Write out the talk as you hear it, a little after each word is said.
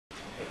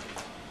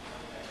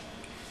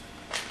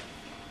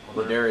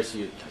LaDarius,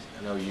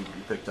 I know you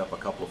picked up a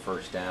couple of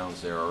first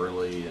downs there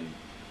early, and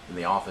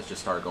the offense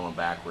just started going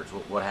backwards.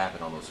 What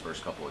happened on those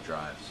first couple of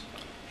drives?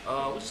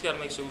 We just got to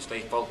make sure we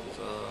stay focused.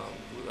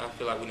 I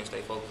feel like we didn't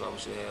stay focused like we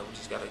should have. We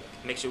just got to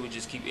make sure we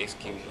just keep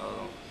executing.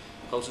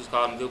 Coaches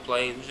calling good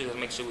plays. We just got to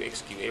make sure we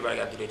execute. Everybody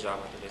got to do their job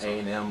out there.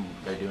 A&M,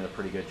 they're doing a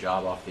pretty good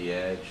job off the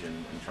edge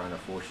and trying to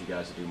force you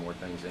guys to do more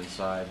things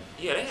inside.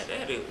 Yeah, they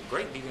had a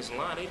great defensive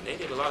line. They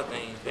did a lot of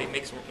things. They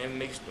made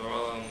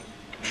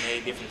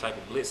different type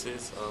of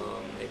blitzes.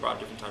 They brought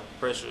different type of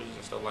pressures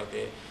and stuff like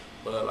that.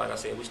 But like I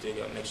said, we still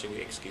got to make sure we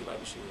execute like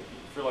we should.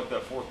 I feel like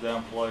that fourth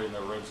down play in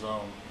that red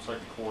zone,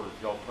 second quarter,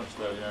 if y'all punched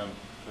that in,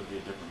 could be a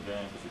different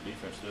game because the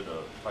defense did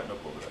tighten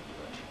up a little bit after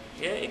that.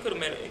 Yeah, it could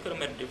have made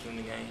a difference in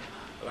the game.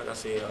 But like I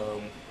said,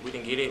 we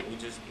didn't get it. We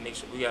just make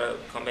sure we gotta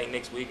come back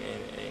next week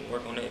and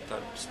work on that,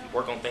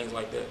 work on things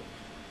like that.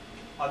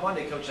 On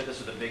Monday, Coach said this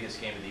was the biggest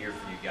game of the year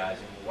for you guys,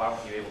 and why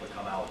weren't you able to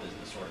come out with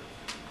the sort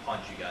of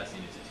punch you guys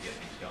needed to get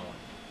things going?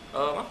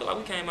 I feel like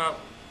we came out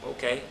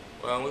okay.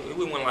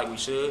 We went like we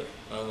should.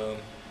 I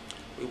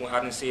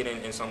didn't see it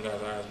in some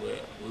guys' eyes,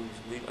 but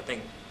I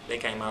think they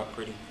came out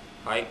pretty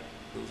hyped.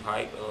 We was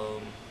hyped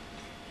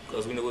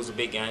because we knew it was a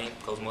big game.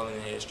 Coach Mullen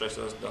had stressed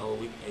us the whole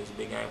week. It was a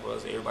big game for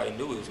us. Everybody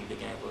knew it was a big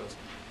game for us.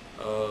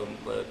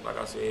 But like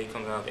I said, it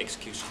comes down to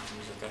execution.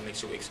 We just gotta make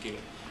sure we execute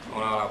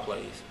on all our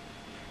plays.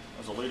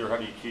 As a leader, how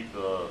do you keep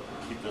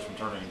this from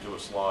turning into a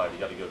slide? You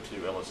got to go to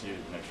LSU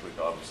next week,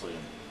 obviously,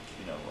 and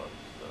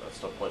that's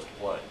a tough place to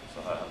play.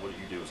 So what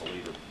do you do as a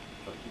leader to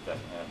try to keep that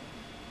from happening?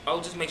 I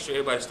would just make sure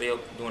everybody stay up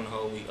during the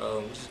whole week.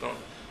 We're just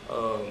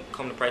gonna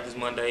come to practice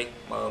Monday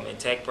and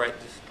tag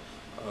practice.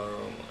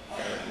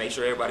 And make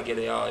sure everybody get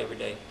their all every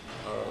day.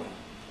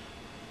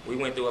 We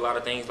went through a lot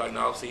of things like in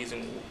the off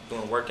season,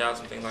 doing workouts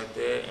and things like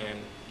that, and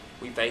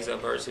we faced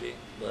adversity.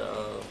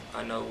 But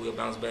I know we'll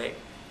bounce back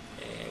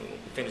and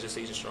finish the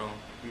season strong.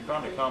 You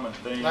found a common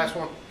theme. Last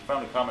one.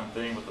 Found a common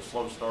theme with the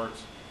slow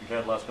starts you've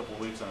had last couple of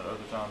weeks and at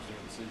other times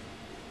during the season.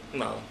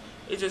 No,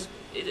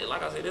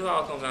 like I said, it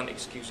all comes down to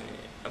execution.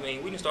 I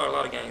mean, we can start a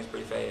lot of games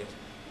pretty fast,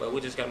 but we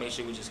just gotta make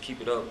sure we just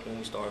keep it up when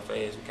we start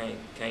fast. We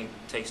can't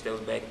take steps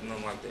back,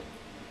 nothing like that.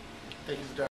 Thank you, LaDarius.